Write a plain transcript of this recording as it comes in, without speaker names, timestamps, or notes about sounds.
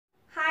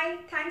Hi,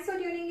 thanks for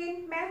tuning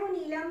in. मैं हूं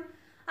नीलम।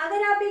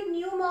 अगर आप एक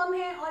न्यू मॉम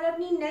हैं और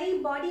अपनी नई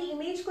बॉडी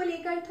इमेज को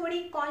लेकर थोड़ी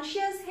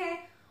कॉन्शियस हैं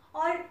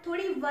और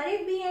थोड़ी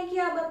वरिड भी हैं कि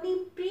आप अपनी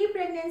प्री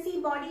प्रेगनेंसी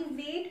बॉडी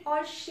वेट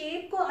और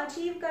शेप को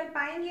अचीव कर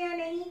पाएंगे या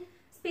नहीं,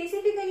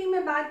 स्पेसिफिकली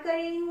मैं बात कर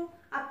रही हूँ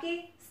आपके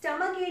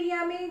स्टमक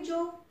एरिया में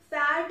जो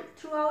fat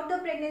through out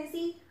the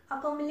pregnancy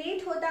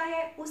accumulate होता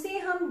है, उसे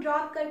हम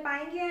ड्रॉप कर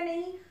पाएंगे या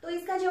नहीं, तो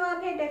इसका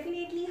जवाब है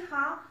डेफिनेटली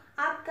हाँ,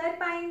 आप कर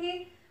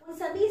पाएंगे। उन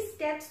सभी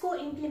स्टेप्स को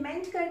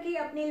इम्प्लीमेंट करके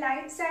अपने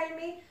लाइफस्टाइल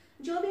में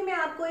जो भी मैं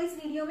आपको इस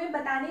वीडियो में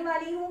बताने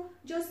वाली हूँ,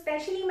 जो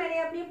स्पेशली मैंने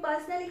अपने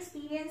पर्सनल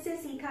एक्सपीरियंस से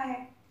सीखा है।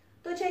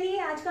 तो चलिए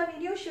आज का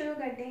वीडियो शुरू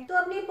करते हैं। तो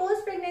अपने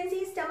पोस्ट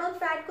प्रेगनेंसी स्टमक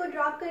फैट को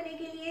ड्रॉप करने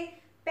के लिए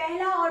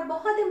पहला और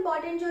बहुत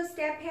इंपॉर्टेंट जो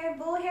स्टेप है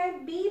वो है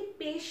be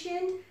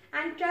patient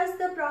and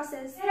trust the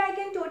process. I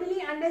can totally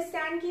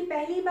understand कि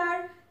पहली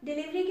बार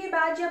डिलीवरी के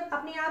बाद जब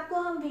अपने आप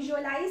को हम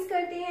विजुअलाइज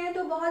करते हैं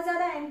तो बहुत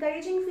ज़्यादा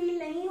एनकरेजिंग फील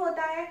नहीं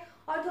होता है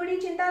और थोड़ी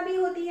चिंता भी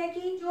होती है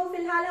कि जो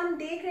फिलहाल हम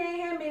देख रहे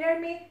हैं मिरर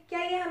में, क्या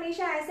ये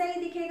हमेशा ऐसा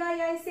ही दिखेगा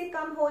या इससे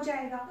कम हो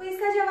जाएगा। तो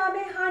इसका जवाब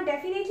है हाँ,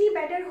 डेफिनेटली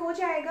बेटर हो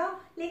जाएगा,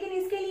 लेकिन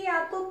इसके लिए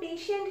आपको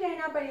पेशेंट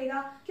रहना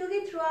पड़ेगा, क्योंकि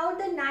through out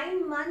the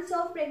 9 months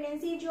of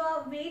pregnancy जो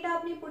वेट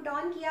आपने पुट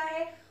ऑन किया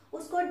है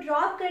उसको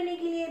ड्रॉप करने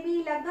के लिए भी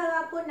लगभग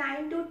आपको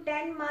 9 to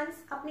 10 months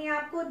अपने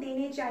आप को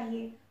देने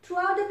चाहिए। Through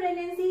out the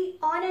pregnancy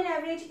on an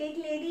average एक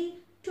lady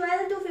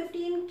 12 to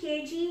 15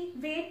 kg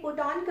weight put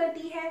on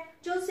करती है,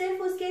 जो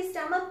सिर्फ उसके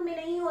स्टमक में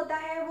नहीं होता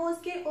है, वो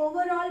उसके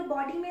ओवरऑल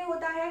बॉडी में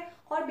होता है।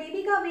 और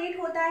बेबी का वेट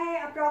होता है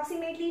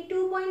अप्रॉक्सीमेटली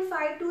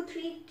 2.5 to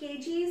 3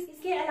 kgs।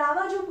 इसके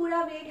अलावा जो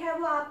पूरा वेट है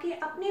वो आपके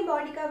अपने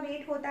बॉडी का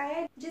वेट होता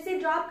है, जिसे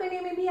ड्रॉप करने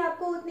में भी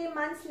आपको उतने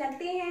मंथ्स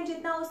लगते हैं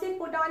जितना उसे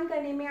पुट ऑन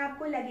करने में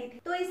आपको लगे थे।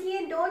 तो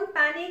इसलिए don't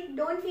panic,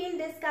 don't feel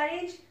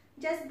discourage,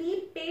 just be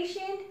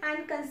patient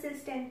and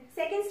consistent.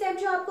 Second step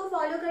जो आपको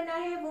फॉलो करना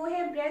है वो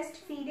है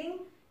ब्रेस्ट फीडिंग,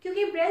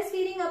 क्योंकि ब्रेस्ट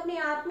फीडिंग अपने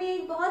आप में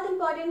एक बहुत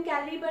इंपॉर्टेंट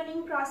कैलोरी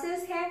बर्निंग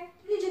प्रोसेस है।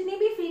 क्योंकि जितनी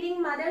भी फीडिंग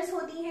मदर्स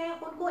होती हैं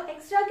उनको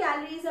एक्स्ट्रा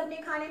कैलोरीज अपने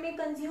खाने में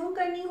कंज्यूम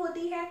करनी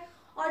होती है,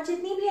 और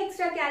जितनी भी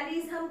एक्स्ट्रा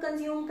कैलोरीज हम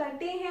कंज्यूम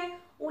करते हैं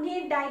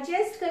उन्हें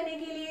डाइजेस्ट करने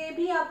के लिए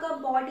भी आपका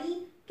बॉडी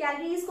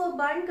कैलोरीज को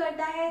बर्न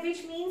करता है,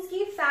 विच मीन्स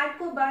कि फैट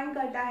को बर्न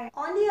करता है।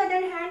 ऑन दी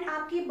अदर हैंड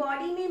आपकी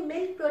बॉडी में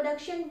मिल्क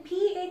प्रोडक्शन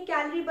भी एक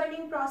कैलोरी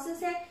बर्निंग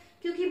प्रोसेस है,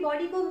 क्योंकि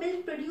बॉडी को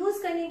मिल्क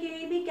प्रोड्यूस करने के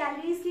लिए भी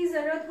कैलोरीज की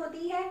जरूरत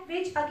होती है,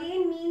 विच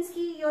अगेन मीन्स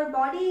कि your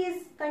body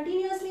is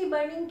continuously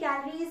burning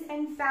calories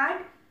and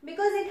fat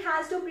because it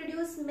has to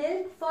produce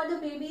milk for the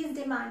babies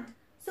demand.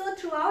 So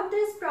through out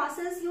this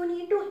process you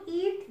need to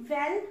eat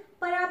well,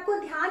 पर आपको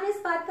ध्यान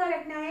इस बात का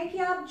रखना है कि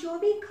आप जो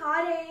भी खा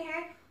रहे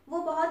हैं वो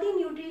बहुत ही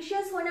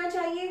न्यूट्रिशियस होना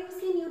चाहिए,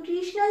 उसकी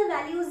न्यूट्रिशनल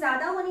वैल्यू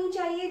ज्यादा होनी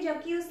चाहिए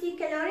जबकि उसकी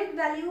कैलोरिक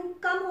वैल्यू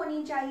कम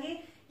होनी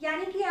चाहिए।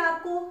 यानी कि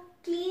आपको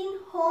clean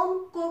home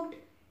cooked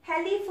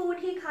healthy food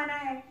ही खाना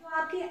है, तो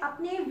आपके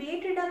अपने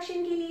वेट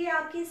रिडक्शन के लिए,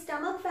 आपके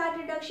स्टमक फैट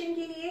रिडक्शन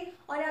के लिए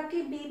और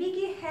आपके बेबी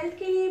की हेल्थ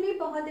के लिए भी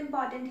बहुत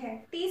इंपॉर्टेंट है।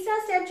 तीसरा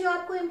स्टेप जो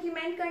आपको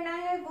इम्प्लीमेंट करना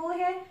है वो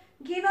है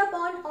give up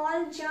on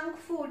all junk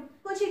food.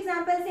 कुछ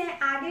एग्जांपल्स हैं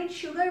एडेड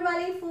शुगर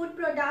वाले फूड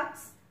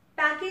प्रोडक्ट्स,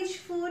 पैकेज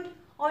फूड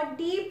और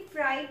डीप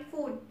फ्राइड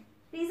फूड।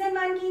 रीजन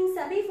 1 कि इन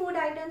सभी फूड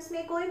आइटम्स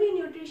में कोई भी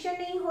न्यूट्रिशन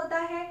नहीं होता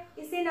है,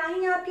 इससे ना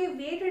ही आपके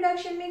वेट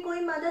रिडक्शन में कोई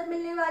मदद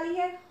मिलने वाली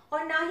है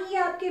और ना ही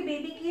आपके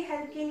बेबी की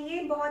हेल्थ के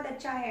लिए बहुत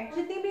अच्छा है।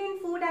 जितनी भी इन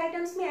फूड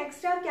आइटम्स में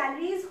एक्स्ट्रा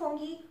कैलोरीज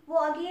होंगी वो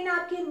अगेन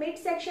आपके मिड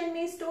सेक्शन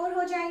में स्टोर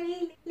हो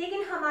जाएंगी,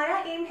 लेकिन हमारा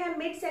एम है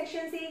मिड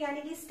सेक्शन से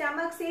यानी कि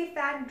स्टमक से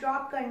फैट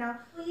ड्रॉप करना।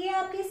 तो ये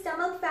आपके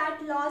स्टमक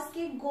फैट लॉस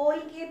के गोल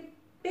के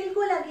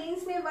बिल्कुल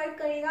अगेंस्ट में वर्क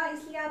करेगा,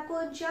 इसलिए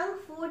आपको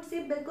जंक फूड से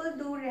बिल्कुल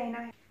दूर रहना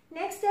है।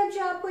 नेक्स्ट स्टेप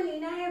जो आपको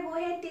लेना है वो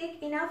है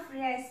टेक इनफ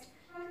रेस्ट,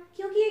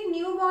 क्योंकि एक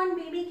न्यूबॉर्न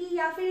बेबी की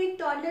या फिर एक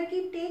टॉडलर की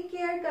टेक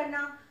केयर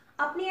करना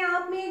अपने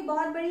आप में एक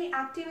बहुत बड़ी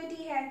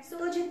एक्टिविटी है।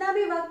 तो जितना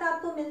भी वक्त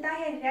आपको मिलता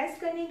है रेस्ट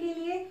करने के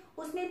लिए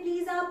उसमें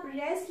प्लीज आप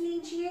रेस्ट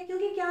लीजिए,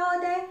 क्योंकि क्या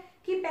होता है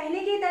कि पहले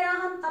की तरह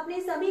हम अपने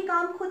सभी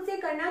काम खुद से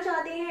करना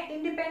चाहते हैं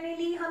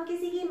इंडिपेंडेंटली, हम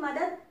किसी की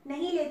मदद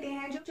नहीं लेते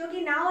हैं, जो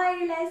कि नाउ आई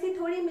रियलाइज की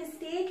थोड़ी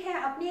मिस्टेक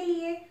है अपने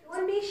लिए।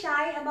 Don't be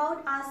shy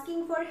about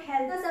asking for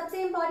help.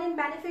 सबसे इम्पोर्टेंट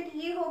बेनिफिट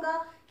ये होगा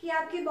कि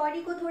आपकी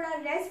बॉडी को थोड़ा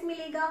रेस्ट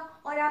मिलेगा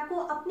और आपको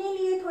अपने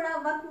लिए थोड़ा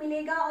वक्त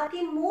मिलेगा और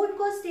आपके मूड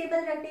को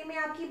स्टेबल रखने में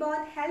आपकी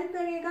बहुत हेल्प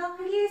करेगा।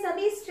 क्योंकि ये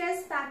सभी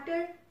स्ट्रेस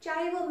फैक्टर,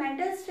 चाहे वो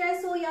मेंटल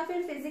स्ट्रेस हो या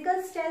फिर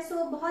फिजिकल स्ट्रेस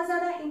हो, बहुत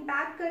ज्यादा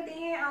इम्पैक्ट करते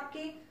हैं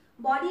आपके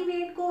बॉडी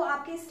वेट को,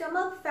 आपके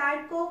स्टमक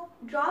फैट को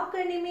ड्रॉप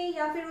करने में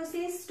या फिर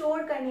उसे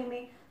स्टोर करने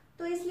में।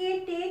 तो इसलिए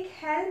take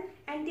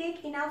help and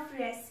take enough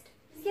rest.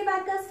 इसके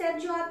बाद का स्टेप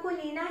जो आपको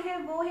लेना है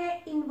वो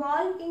है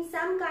involve in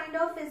some kind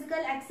of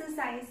physical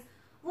exercise.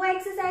 वो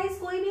एक्सरसाइज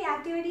कोई भी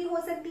एक्टिविटी हो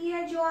सकती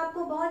है जो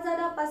आपको बहुत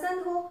ज्यादा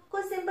पसंद हो।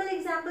 कुछ सिंपल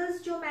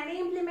एग्जांपल्स जो मैंने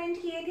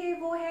इम्प्लीमेंट किए थे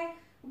वो है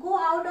go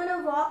out on a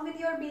walk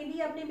with your baby.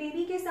 अपने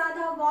बेबी के साथ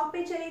आप वॉक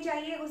पे चले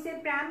जाइए, उसे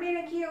प्रैम में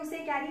रखिए, उसे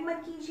कैरी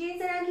मत कीजिए।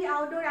 इस तरह की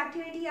आउटडोर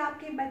एक्टिविटी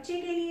आपके बच्चे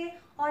के लिए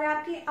और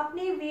आपके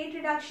अपने weight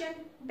reduction,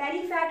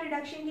 belly fat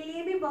reduction के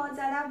लिए भी बहुत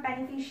ज्यादा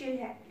बेनिफिशियल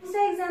है।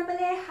 दूसरा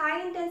एग्जाम्पल है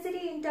हाई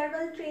इंटेंसिटी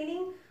इंटरवल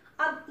ट्रेनिंग।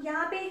 अब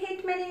यहाँ पे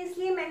हिट मैंने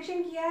इसलिए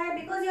मेंशन किया है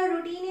because your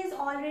routine is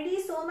already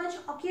so much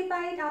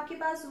occupied, आपके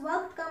पास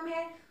वक्त कम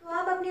है, तो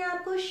आप अपने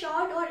आप को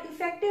शॉर्ट और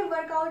इफेक्टिव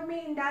वर्कआउट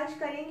में इंडल्ज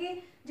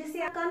करेंगे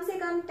जिससे आप कम से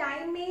कम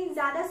टाइम में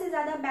ज्यादा से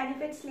ज्यादा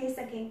बेनिफिट्स ले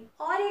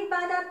सकें। और एक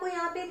बात आपको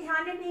यहाँ पे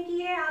ध्यान रखने की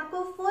है,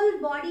 आपको फुल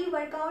बॉडी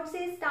वर्कआउट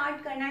से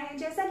स्टार्ट करना है।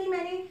 जैसा कि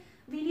मैंने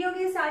वीडियो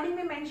के स्टार्टिंग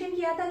में मेंशन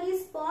किया था कि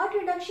स्पॉट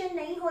रिडक्शन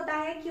नहीं होता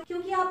है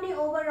क्योंकि आपने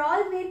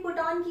ओवरऑल वेट पुट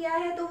ऑन किया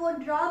है, तो वो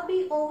ड्रॉप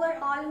भी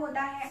ओवरऑल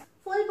होता है।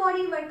 फुल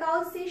बॉडी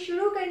वर्कआउट से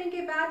शुरू करने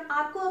के बाद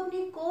आपको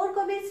अपने कोर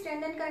को भी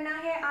स्ट्रेंथन करना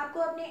है, आपको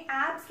अपने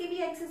एब्स के भी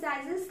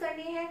एक्सरसाइजेस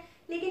करने हैं।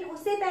 लेकिन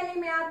उससे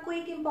पहले मैं आपको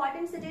एक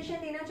इम्पॉर्टेंट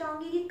सजेशन देना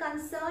चाहूंगी कि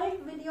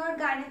consult with your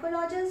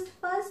gynaecologist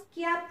first,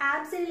 कि आप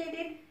एब्स से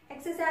रिलेटेड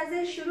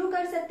एक्सरसाइजेस शुरू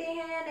कर सकते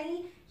हैं या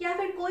नहीं, या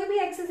फिर कोई भी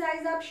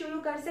एक्सरसाइज आप शुरू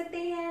कर सकते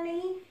हैं या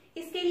नहीं।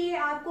 इसके लिए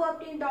आपको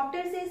अपने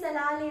डॉक्टर से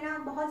सलाह लेना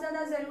बहुत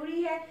ज़्यादा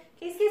ज़रूरी है।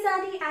 इसके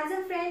साथ ही एज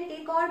अ फ्रेंड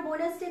एक और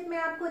बोनस टिप मैं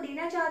आपको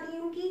देना चाहती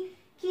हूँ कि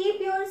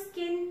keep your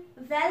skin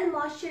well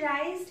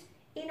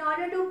moisturised in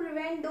order to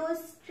prevent those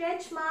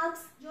stretch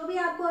marks जो भी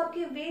आपको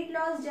आपके वेट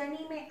लॉस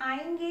जर्नी में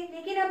आएंगे।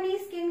 लेकिन अपनी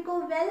स्किन को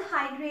वेल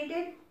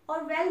हाइड्रेटेड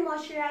और वेल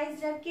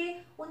मॉइस्चराइज्ड रख के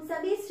उन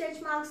सभी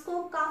स्ट्रेच मार्क्स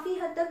को काफ़ी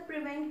हद तक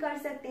प्रिवेंट कर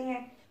सकते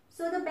हैं।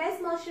 So the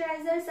best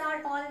moisturisers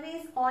are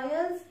always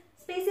oils,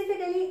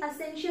 specifically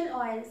essential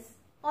oils.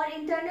 और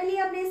इंटरनली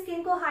अपने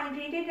स्किन को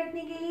हाइड्रेटेड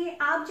रखने के लिए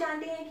आप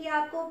जानते हैं कि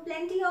आपको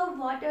प्लेंटी ऑफ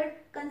वाटर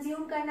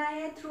कंज्यूम करना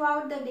है थ्रू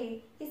आउट द डे।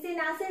 इससे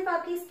ना सिर्फ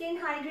आपकी स्किन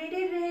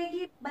हाइड्रेटेड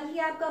रहेगी बल्कि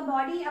आपका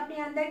बॉडी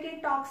अपने अंदर के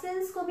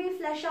टॉक्सिन्स को भी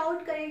फ्लश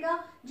आउट करेगा,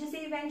 जिससे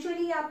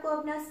इवेंचुअली आपको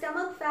अपना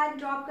स्टमक फैट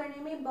ड्रॉप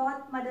करने में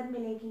बहुत मदद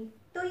मिलेगी।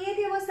 तो ये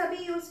थे वो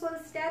सभी यूजफुल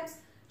स्टेप्स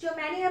जो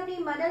मैंने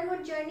अपनी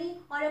मदरहुड जर्नी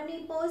और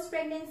अपनी post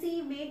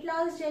pregnancy weight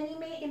loss journey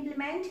में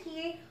इम्प्लीमेंट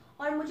किए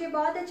और मुझे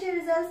बहुत अच्छे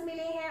रिजल्ट्स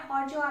मिले हैं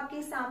और जो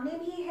आपके सामने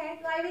भी है।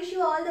 तो I wish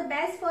you all the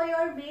best for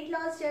your weight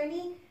loss journey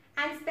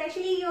and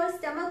specially your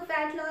stomach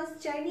fat loss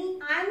journey.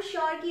 I am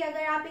sure कि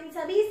अगर आप इन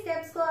सभी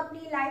स्टेप्स को अपनी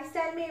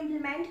लाइफस्टाइल में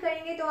इम्प्लीमेंट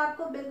करेंगे तो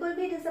आपको बिल्कुल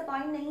भी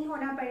डिसअपॉइंट नहीं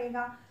होना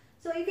पड़ेगा।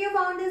 So if you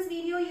found this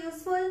video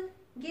useful,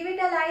 give it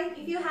a like.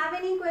 If you have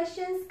any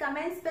questions,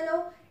 comments below,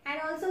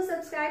 and also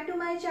subscribe to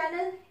my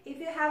channel if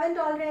you haven't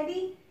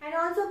already, and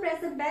also press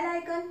the bell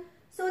icon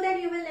so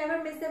that you will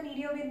never miss the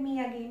video with me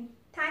again.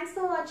 Thanks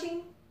for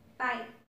watching. Bye.